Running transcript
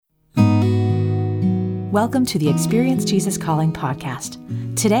Welcome to the Experience Jesus Calling podcast.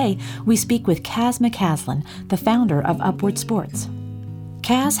 Today, we speak with McCaslin, the founder of Upward Sports.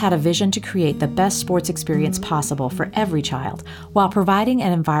 Kaz had a vision to create the best sports experience possible for every child while providing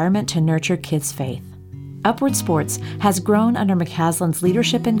an environment to nurture kids' faith. Upward Sports has grown under McCaslin's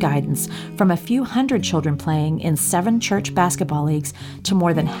leadership and guidance from a few hundred children playing in 7 church basketball leagues to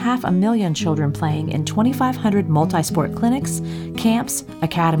more than 500,000 children playing in 2,500 multi-sport clinics, camps,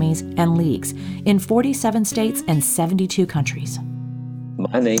 academies, and leagues in 47 states and 72 countries.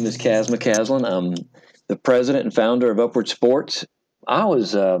 My name is McCaslin. I'm the president and founder of Upward Sports. I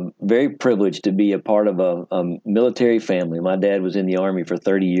was very privileged to be a part of a military family. My dad was in the Army for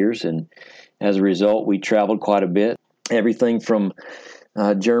 30 years, and as a result, we traveled quite a bit. Everything from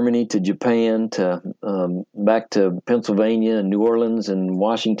Germany to Japan to back to Pennsylvania and New Orleans and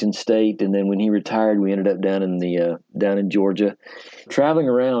Washington State. And then when he retired, we ended up down in Georgia. Traveling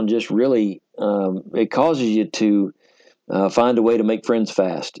around just really it causes you to find a way to make friends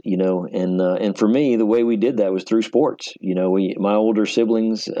fast, and for me, the way we did that was through sports. My older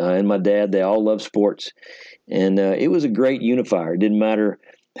siblings and my dad, they all loved sports, and it was a great unifier. It didn't matter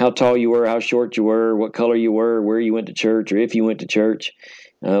how tall you were, how short you were, what color you were, where you went to church, or if you went to church.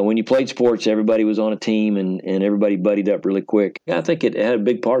 When you played sports, everybody was on a team, and everybody buddied up really quick. I think it had a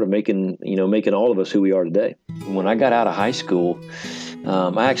big part of making all of us who we are today. When I got out of high school,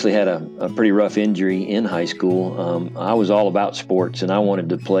 I actually had a pretty rough injury in high school. I was all about sports, and I wanted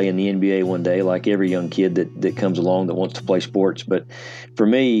to play in the NBA one day, like every young kid that comes along that wants to play sports. But for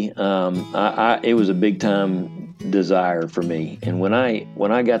me, it was a big time desire for me. And when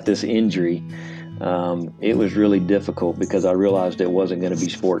I got this injury, it was really difficult because I realized it wasn't going to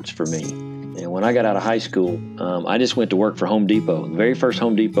be sports for me. And when I got out of high school, I just went to work for Home Depot, the very first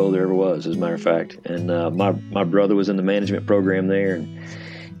Home Depot there ever was, as a matter of fact. And my brother was in the management program there, and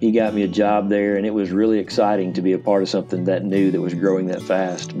he got me a job there, and it was really exciting to be a part of something that new that was growing that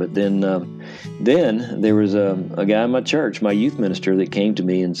fast. But then there was a guy in my church, my youth minister, that came to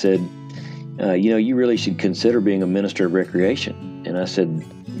me and said, you really should consider being a minister of recreation. And I said,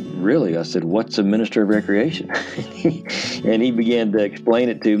 really? I said, what's a minister of recreation? And he began to explain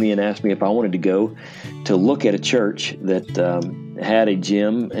it to me and asked me if I wanted to go to look at a church that had a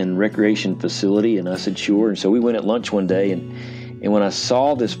gym and recreation facility. And I said, sure. And so we went at lunch one day, and when I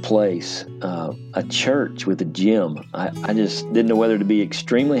saw this place, a church with a gym, I just didn't know whether to be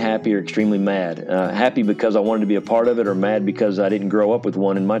extremely happy or extremely mad. Happy because I wanted to be a part of it, or mad because I didn't grow up with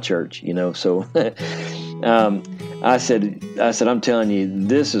one in my church, So I said, I'm telling you,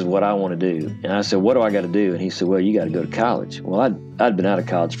 this is what I want to do. And I said, what do I got to do? And he said, well, you got to go to college. Well, I'd been out of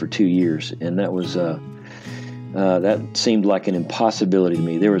college for 2 years, and that was that seemed like an impossibility to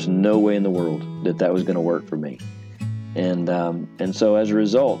me. There was no way in the world that was going to work for me. And so as a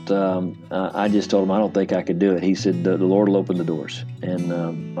result, I just told him I don't think I could do it. He said the Lord will open the doors,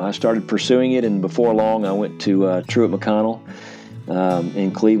 and I started pursuing it. And before long, I went to Truett McConnell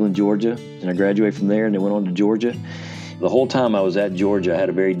in Cleveland, Georgia, and I graduated from there, and then went on to Georgia. The whole time I was at Georgia, I had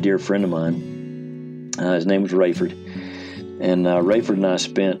a very dear friend of mine. His name was Rayford, and Rayford and I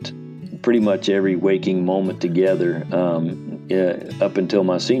spent pretty much every waking moment together up until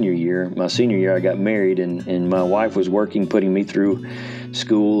my senior year. My senior year, I got married, and my wife was working, putting me through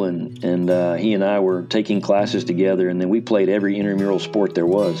school, and he and I were taking classes together, and then we played every intramural sport there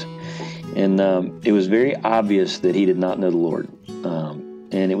was. And it was very obvious that he did not know the Lord.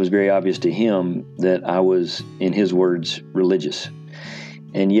 And it was very obvious to him that I was, in his words, religious.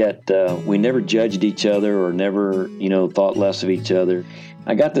 And yet we never judged each other or never, thought less of each other.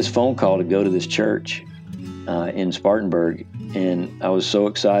 I got this phone call to go to this church in Spartanburg, and I was so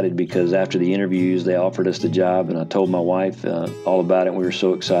excited because after the interviews, they offered us the job, and I told my wife all about it, and we were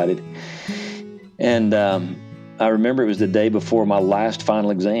so excited. And I remember it was the day before my last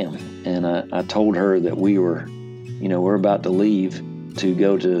final exam, and I told her that we're about to leave to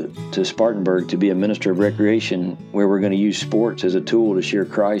go to Spartanburg to be a minister of recreation, where we're going to use sports as a tool to share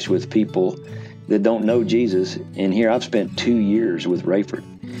Christ with people that don't know Jesus. And here I've spent 2 years with Rayford,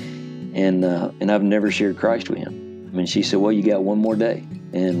 and I've never shared Christ with him. I mean, she said, well, you got one more day,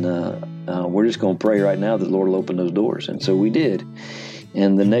 and we're just going to pray right now that the Lord will open those doors. And so we did.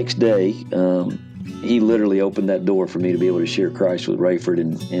 And the next day, he literally opened that door for me to be able to share Christ with Rayford.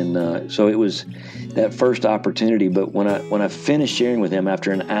 And so it was that first opportunity. But when I finished sharing with him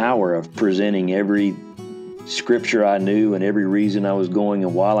after an hour of presenting every scripture I knew and every reason I was going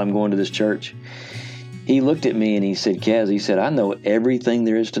and while I'm going to this church, he looked at me and he said, Kaz, he said, I know everything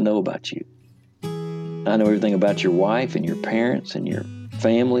there is to know about you. I know everything about your wife and your parents and your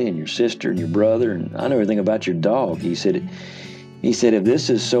family and your sister and your brother, and I know everything about your dog. He said, He said, if this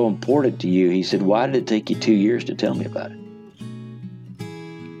is so important to you, he said, why did it take you 2 years to tell me about it?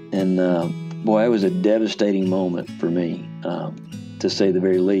 And boy, it was a devastating moment for me, to say the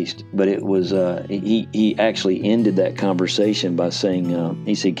very least. But it was, he actually ended that conversation by saying,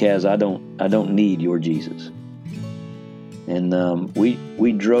 he said, Kaz, I don't need your Jesus. And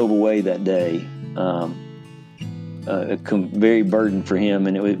we drove away that day, very burdened for him,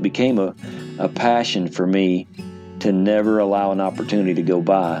 and it became a passion for me to never allow an opportunity to go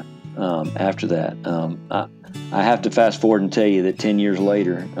by after that. I have to fast forward and tell you that 10 years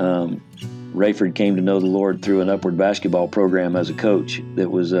later, Rayford came to know the Lord through an Upward basketball program as a coach. It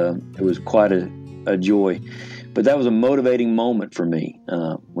was quite a joy. But that was a motivating moment for me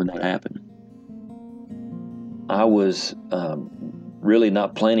when that happened. I was really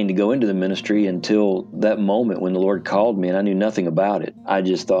not planning to go into the ministry until that moment when the Lord called me, and I knew nothing about it. I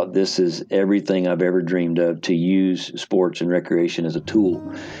just thought, this is everything I've ever dreamed of, to use sports and recreation as a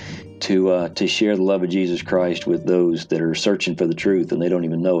tool to share the love of Jesus Christ with those that are searching for the truth and they don't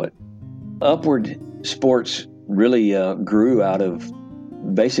even know it. Upward Sports really grew out of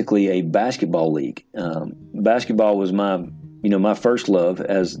basically a basketball league. Basketball was my first love.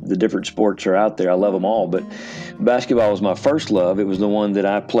 As the different sports are out there, I love them all, but basketball was my first love. It was the one that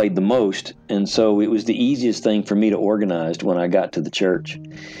I played the most, and so it was the easiest thing for me to organize when I got to the church.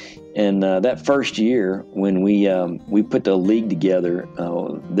 And that first year, when we put the league together,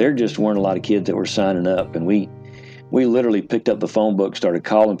 there just weren't a lot of kids that were signing up, and we literally picked up the phone book, started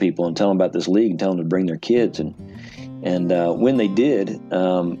calling people and telling them about this league and telling them to bring their kids. And when they did,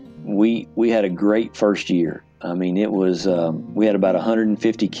 we had a great first year. I mean, it was we had about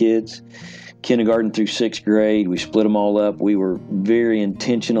 150 kids, kindergarten through sixth grade. We split them all up. We were very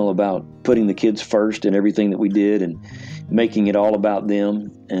intentional about putting the kids first in everything that we did and making it all about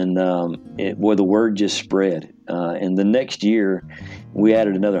them. And the word just spread. And the next year, we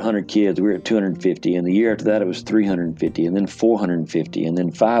added another 100 kids. We were at 250. And the year after that, it was 350, and then 450, and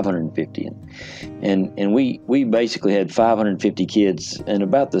then 550. And we basically had 550 kids in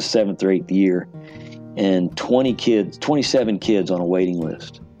about the seventh or eighth year, and 27 kids on a waiting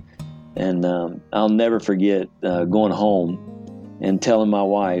list. And I'll never forget going home and telling my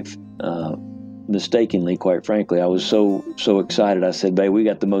wife, mistakenly, quite frankly, I was so excited. I said, babe, we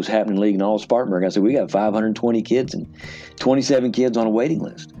got the most happening league in all of Spartanburg. I said, we got 520 kids and 27 kids on a waiting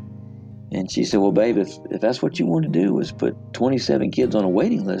list. And she said, well, babe, if that's what you want to do, is put 27 kids on a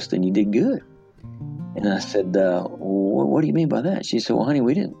waiting list, then you did good. And I said, what do you mean by that? She said, well, honey,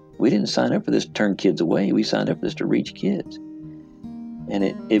 we didn't sign up for this to turn kids away. We signed up for this to reach kids. And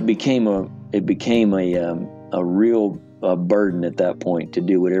it became a real burden at that point to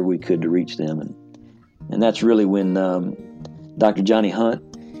do whatever we could to reach them. And that's really when Dr. Johnny Hunt,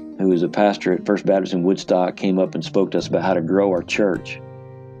 who was a pastor at First Baptist in Woodstock, came up and spoke to us about how to grow our church.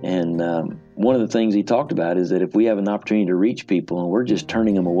 And one of the things he talked about is that if we have an opportunity to reach people and we're just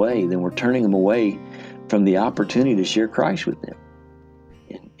turning them away, then we're turning them away from the opportunity to share Christ with them.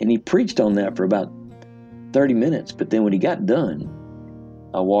 And he preached on that for about 30 minutes. But then when he got done,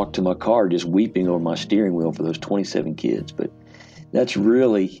 I walked to my car just weeping over my steering wheel for those 27 kids. But that's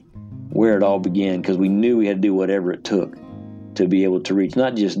really where it all began, because we knew we had to do whatever it took to be able to reach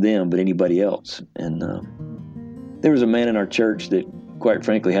not just them, but anybody else. And there was a man in our church that, quite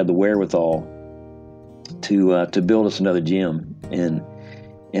frankly, had the wherewithal to build us another gym.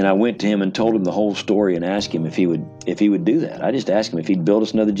 And I went to him and told him the whole story and asked him if he would do that. I just asked him if he'd build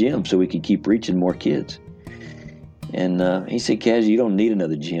us another gym so we could keep reaching more kids. And he said, Kaz, you don't need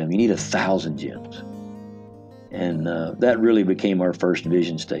another gym. You need 1,000 gyms. And that really became our first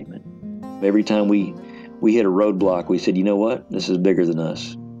vision statement. Every time we hit a roadblock, we said, you know what? This is bigger than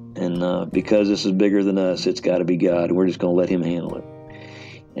us. And because this is bigger than us, it's got to be God, and we're just going to let him handle it.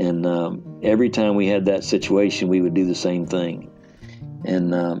 And every time we had that situation, we would do the same thing.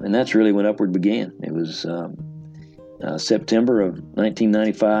 And that's really when Upward began. It was September of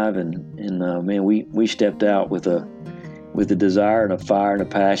 1995, and man, we stepped out with a desire and a fire and a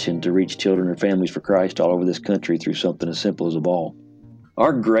passion to reach children and families for Christ all over this country through something as simple as a ball.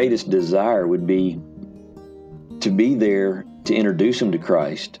 Our greatest desire would be to be there to introduce them to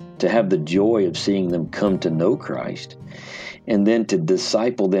Christ, to have the joy of seeing them come to know Christ, and then to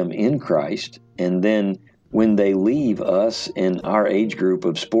disciple them in Christ, and then when they leave us and our age group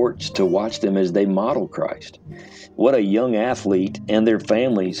of sports, to watch them as they model Christ. What a young athlete and their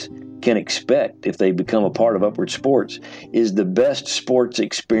families can expect if they become a part of Upward Sports is the best sports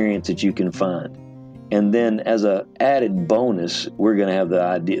experience that you can find. And then as an added bonus, we're going to have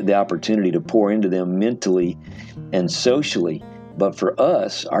the opportunity to pour into them mentally and socially. But for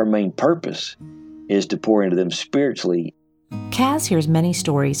us, our main purpose is to pour into them spiritually. Kaz hears many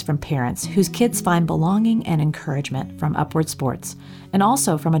stories from parents whose kids find belonging and encouragement from Upward Sports, and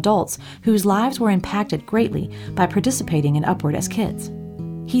also from adults whose lives were impacted greatly by participating in Upward as kids.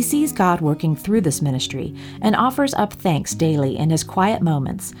 He sees God working through this ministry and offers up thanks daily in his quiet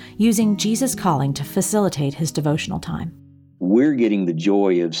moments, using Jesus Calling to facilitate his devotional time. We're getting the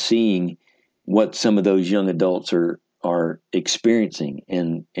joy of seeing what some of those young adults are experiencing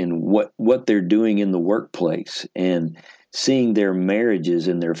and what they're doing in the workplace, and seeing their marriages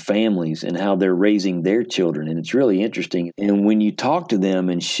and their families and how they're raising their children. And it's really interesting. And when you talk to them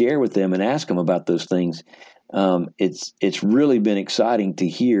and share with them and ask them about those things, it's really been exciting to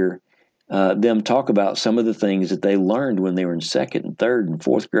hear them talk about some of the things that they learned when they were in second and third and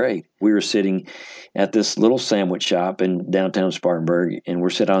fourth grade. We were sitting at this little sandwich shop in downtown Spartanburg, and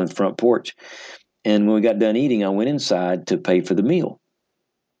we're sitting on the front porch. And when we got done eating, I went inside to pay for the meal.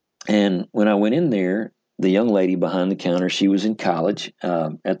 And when I went in there, the young lady behind the counter, she was in college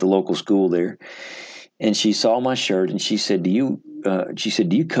at the local school there, and she saw my shirt and she said, "Do you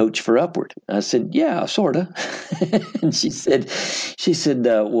coach for Upward?" I said, "Yeah, sort of." And she said,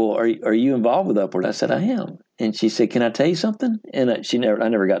 "Well, are you involved with Upward?" I said, "I am." And she said, "Can I tell you something?" And I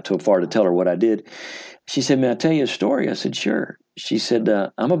never got too far to tell her what I did. She said, "May I tell you a story?" I said, "Sure." She said,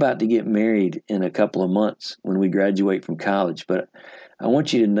 "I'm about to get married in a couple of months when we graduate from college, but I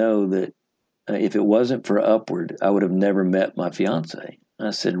want you to know that if it wasn't for Upward, I would have never met my fiance." I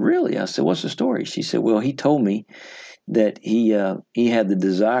said, "Really?" I said, "What's the story?" She said, "Well, he told me that he had the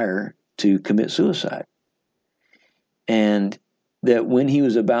desire to commit suicide, and that when he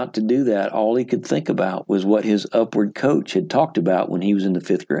was about to do that, all he could think about was what his Upward coach had talked about when he was in the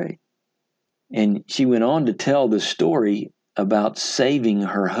fifth grade." And she went on to tell the story about saving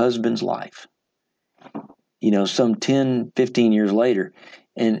her husband's life, some 10, 15 years later.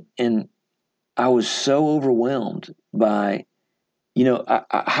 And I was so overwhelmed by,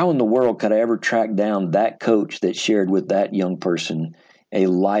 how in the world could I ever track down that coach that shared with that young person a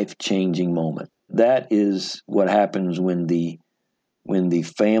life-changing moment? That is what happens when the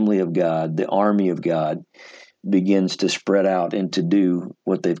family of God, the army of God, begins to spread out and to do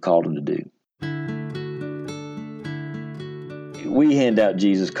what they've called them to do. We hand out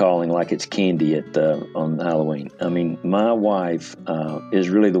Jesus Calling like it's candy on Halloween. I mean, my wife is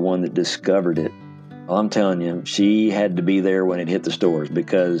really the one that discovered it. Well, I'm telling you, she had to be there when it hit the stores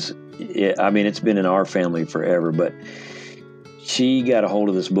because, it's been in our family forever. But she got a hold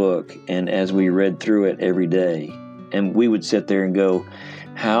of this book, and as we read through it every day, and we would sit there and go,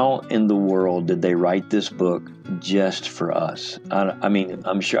 how in the world did they write this book just for us?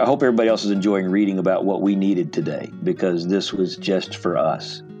 I'm sure, I hope everybody else is enjoying reading about what we needed today, because this was just for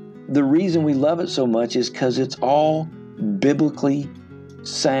us. The reason we love it so much is because it's all biblically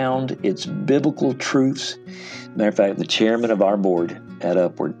sound. It's biblical truths. Matter of fact, the chairman of our board at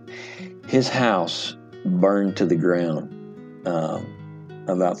Upward, his house burned to the ground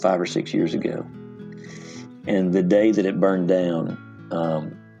about 5 or 6 years ago. And the day that it burned down,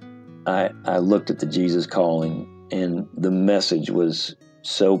 I looked at the Jesus Calling, and the message was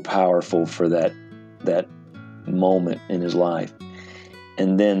so powerful for that moment in his life.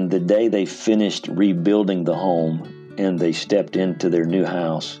 And then the day they finished rebuilding the home and they stepped into their new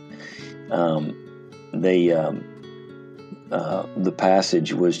house, the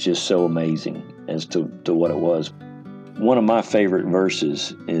passage was just so amazing as to what it was. One of my favorite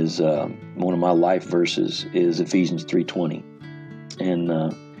verses is one of my life verses is Ephesians 3:20,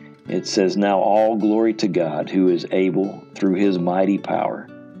 and it says, "Now all glory to God, who is able through His mighty power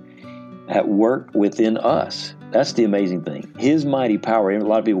at work within us." That's the amazing thing. His mighty power. A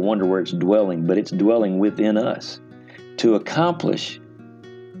lot of people wonder where it's dwelling, but it's dwelling within us to accomplish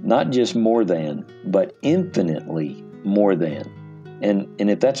not just more than, but infinitely more than. And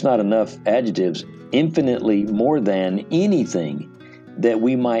if that's not enough adjectives, infinitely more than anything that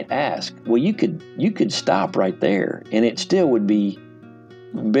we might ask. Well, you could stop right there, and it still would be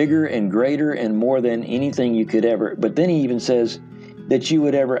bigger and greater and more than anything you could ever. But then he even says that you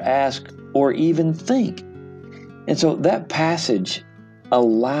would ever ask or even think. And so that passage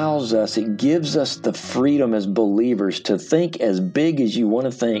allows us, it gives us the freedom as believers to think as big as you want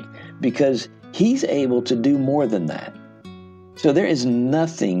to think, because he's able to do more than that. So there is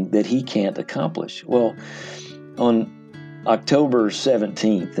nothing that he can't accomplish. Well, on October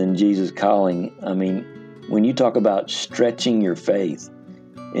 17th in Jesus Calling, when you talk about stretching your faith,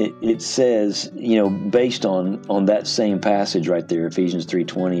 it says, based on that same passage right there, Ephesians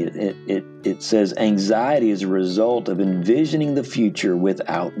 3:20, it says, "Anxiety is a result of envisioning the future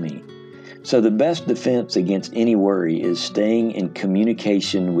without me. So the best defense against any worry is staying in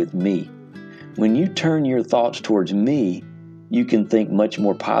communication with me. When you turn your thoughts towards me, you can think much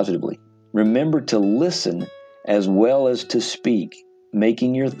more positively. Remember to listen as well as to speak,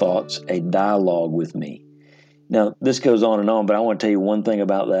 making your thoughts a dialogue with me. Now, this goes on and on, but I want to tell you one thing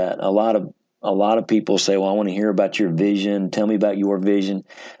about that. A lot of people say, well, I want to hear about your vision. Tell me about your vision.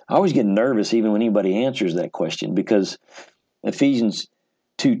 I always get nervous even when anybody answers that question, because Ephesians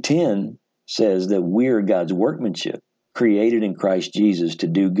 2:10 says that we are God's workmanship, created in Christ Jesus to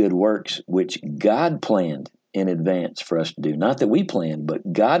do good works, which God planned in advance for us to do. Not that we planned,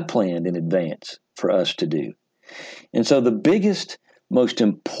 but God planned in advance for us to do. And so the biggest, most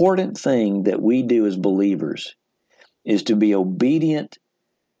important thing that we do as believers is to be obedient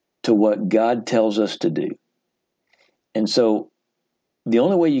to what God tells us to do. And so the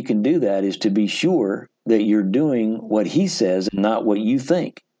only way you can do that is to be sure that you're doing what He says and not what you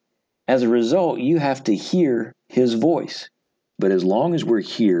think. As a result, you have to hear His voice. But as long as we're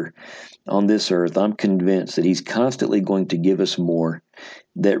here on this earth, I'm convinced that He's constantly going to give us more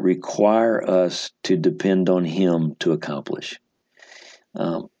that require us to depend on Him to accomplish.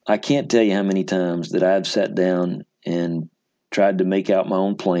 I can't tell you how many times that I've sat down and tried to make out my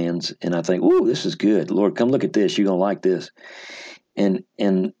own plans, and I think, ooh, this is good. Lord, come look at this. You're going to like this. And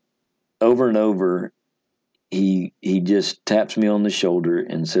over and over, He just taps me on the shoulder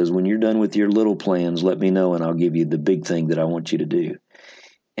and says, when you're done with your little plans, let me know and I'll give you the big thing that I want you to do.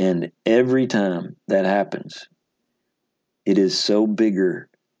 And every time that happens, it is so bigger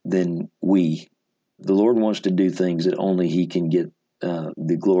than we. The Lord wants to do things that only He can get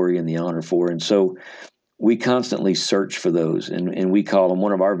the glory and the honor for. And so we constantly search for those, and we call them,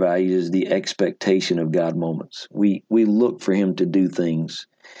 one of our values is the expectation of God moments. We look for Him to do things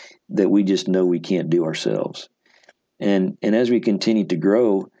that we just know we can't do ourselves. And as we continue to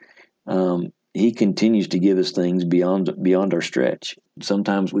grow, He continues to give us things beyond our stretch.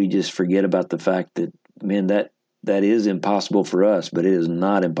 Sometimes we just forget about the fact that, man, that is impossible for us, but it is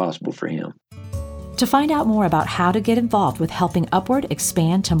not impossible for Him. To find out more about how to get involved with helping Upward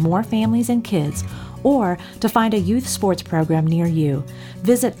expand to more families and kids, or to find a youth sports program near you,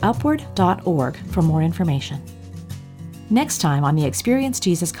 visit upward.org for more information. Next time on the Experience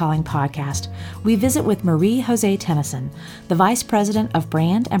Jesus Calling podcast, we visit with Marie Jose Tennyson, the Vice President of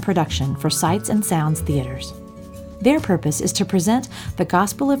Brand and Production for Sights and Sounds Theaters. Their purpose is to present the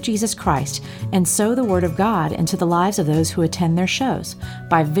gospel of Jesus Christ and sow the Word of God into the lives of those who attend their shows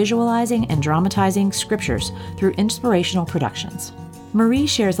by visualizing and dramatizing scriptures through inspirational productions. Marie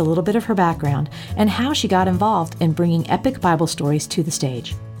shares a little bit of her background and how she got involved in bringing epic Bible stories to the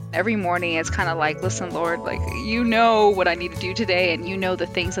stage. Every morning it's kind of like, listen, Lord, like, you know what I need to do today, and you know the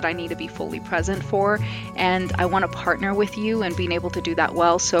things that I need to be fully present for, and I want to partner with you and being able to do that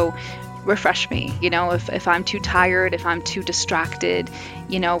well. So refresh me, if I'm too tired, if I'm too distracted,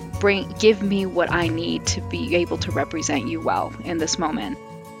 give me what I need to be able to represent you well in this moment.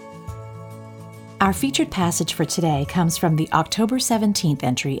 Our featured passage for today comes from the October 17th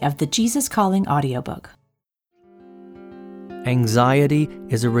entry of the Jesus Calling audiobook. Anxiety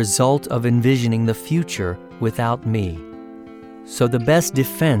is a result of envisioning the future without me. So the best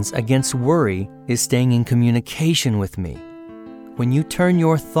defense against worry is staying in communication with me. When you turn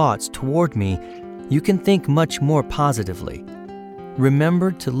your thoughts toward me, you can think much more positively.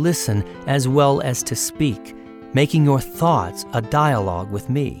 Remember to listen as well as to speak, making your thoughts a dialogue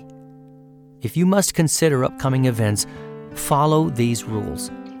with me. If you must consider upcoming events, follow these rules.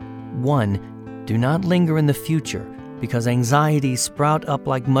 1. Do not linger in the future, because anxieties sprout up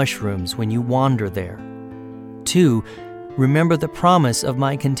like mushrooms when you wander there. 2. Remember the promise of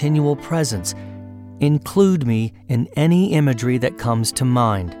my continual presence. Include me in any imagery that comes to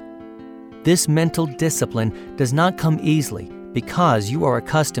mind. This mental discipline does not come easily because you are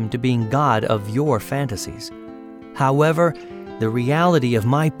accustomed to being God of your fantasies. However, the reality of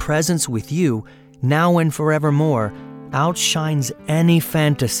my presence with you, now and forevermore, outshines any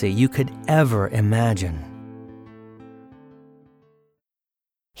fantasy you could ever imagine.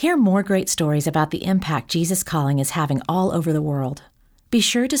 Hear more great stories about the impact Jesus Calling is having all over the world. Be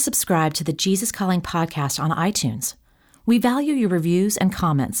sure to subscribe to the Jesus Calling podcast on iTunes. We value your reviews and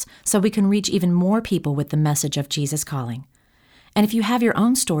comments so we can reach even more people with the message of Jesus Calling. And if you have your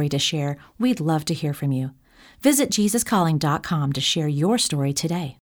own story to share, we'd love to hear from you. Visit JesusCalling.com to share your story today.